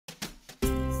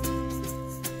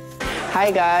Hi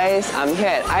guys, I'm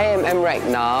here at IMM right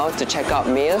now to check out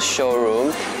May's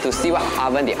showroom to see what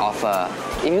oven they offer.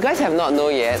 If you guys have not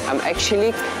known yet, I'm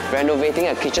actually renovating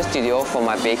a kitchen studio for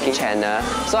my baking channel,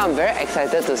 so I'm very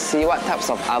excited to see what types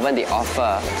of oven they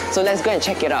offer. So let's go and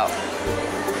check it out.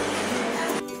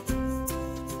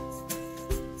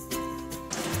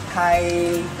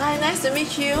 Hi. Hi, nice to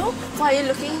meet you. What are you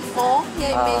looking for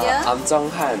here in Maya? I'm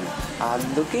Zhong Han.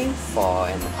 I'm looking for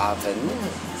an oven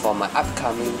for my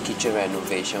upcoming kitchen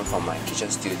renovation for my kitchen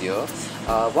studio.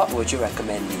 What would you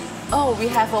recommend me? Oh, we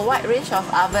have a wide range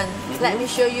of oven. Let me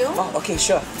show you. Oh, okay,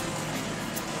 sure.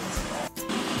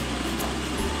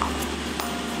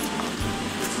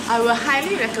 I will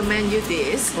highly recommend you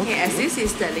this, okay, as this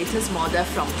is the latest model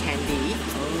from Candy.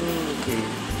 Oh,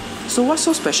 okay. So what's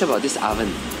so special about this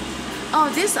oven? Oh,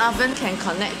 this oven can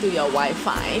connect to your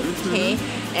Wi-Fi, okay,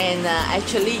 and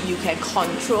actually you can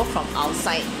control from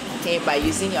outside, okay, by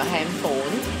using your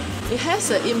handphone. It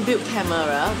has an inbuilt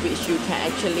camera which you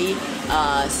can actually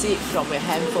see it from your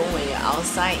handphone when you're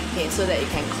outside, okay, so that you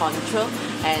can control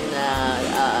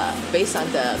and based on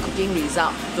the cooking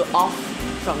result to off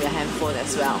from your handphone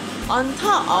as well. On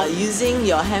top of using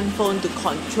your handphone to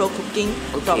control cooking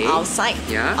from outside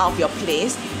of your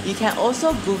place, you can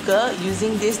also Google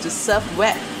using this to surf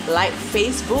web like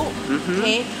Facebook,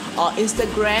 okay, or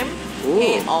Instagram,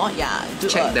 okay, or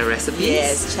check the recipes.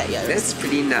 Yes, check your That's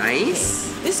pretty nice.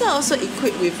 Okay. This is also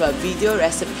equipped with a video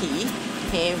recipe,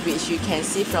 okay, which you can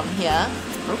see from here.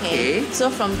 Okay.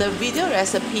 So from the video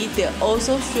recipe, they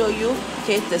also show you,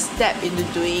 okay, the step into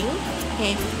doing.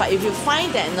 Okay, but if you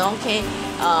find that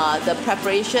the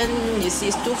preparation you see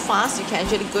is too fast, you can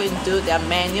actually go into their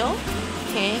manual,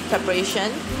 okay, preparation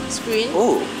screen.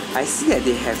 Oh, I see that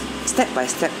they have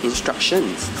step-by-step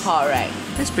instructions. Correct.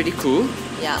 That's pretty cool.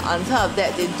 Yeah, on top of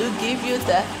that, they do give you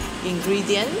the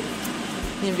ingredient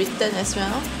in written as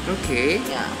well. Okay.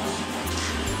 Yeah.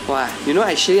 Wow, you know,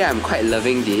 actually I'm quite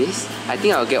loving this. I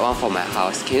think I'll get one for my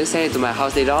house. Can you send it to my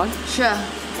house later on? Sure.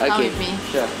 Okay. Come with me.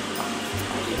 Sure.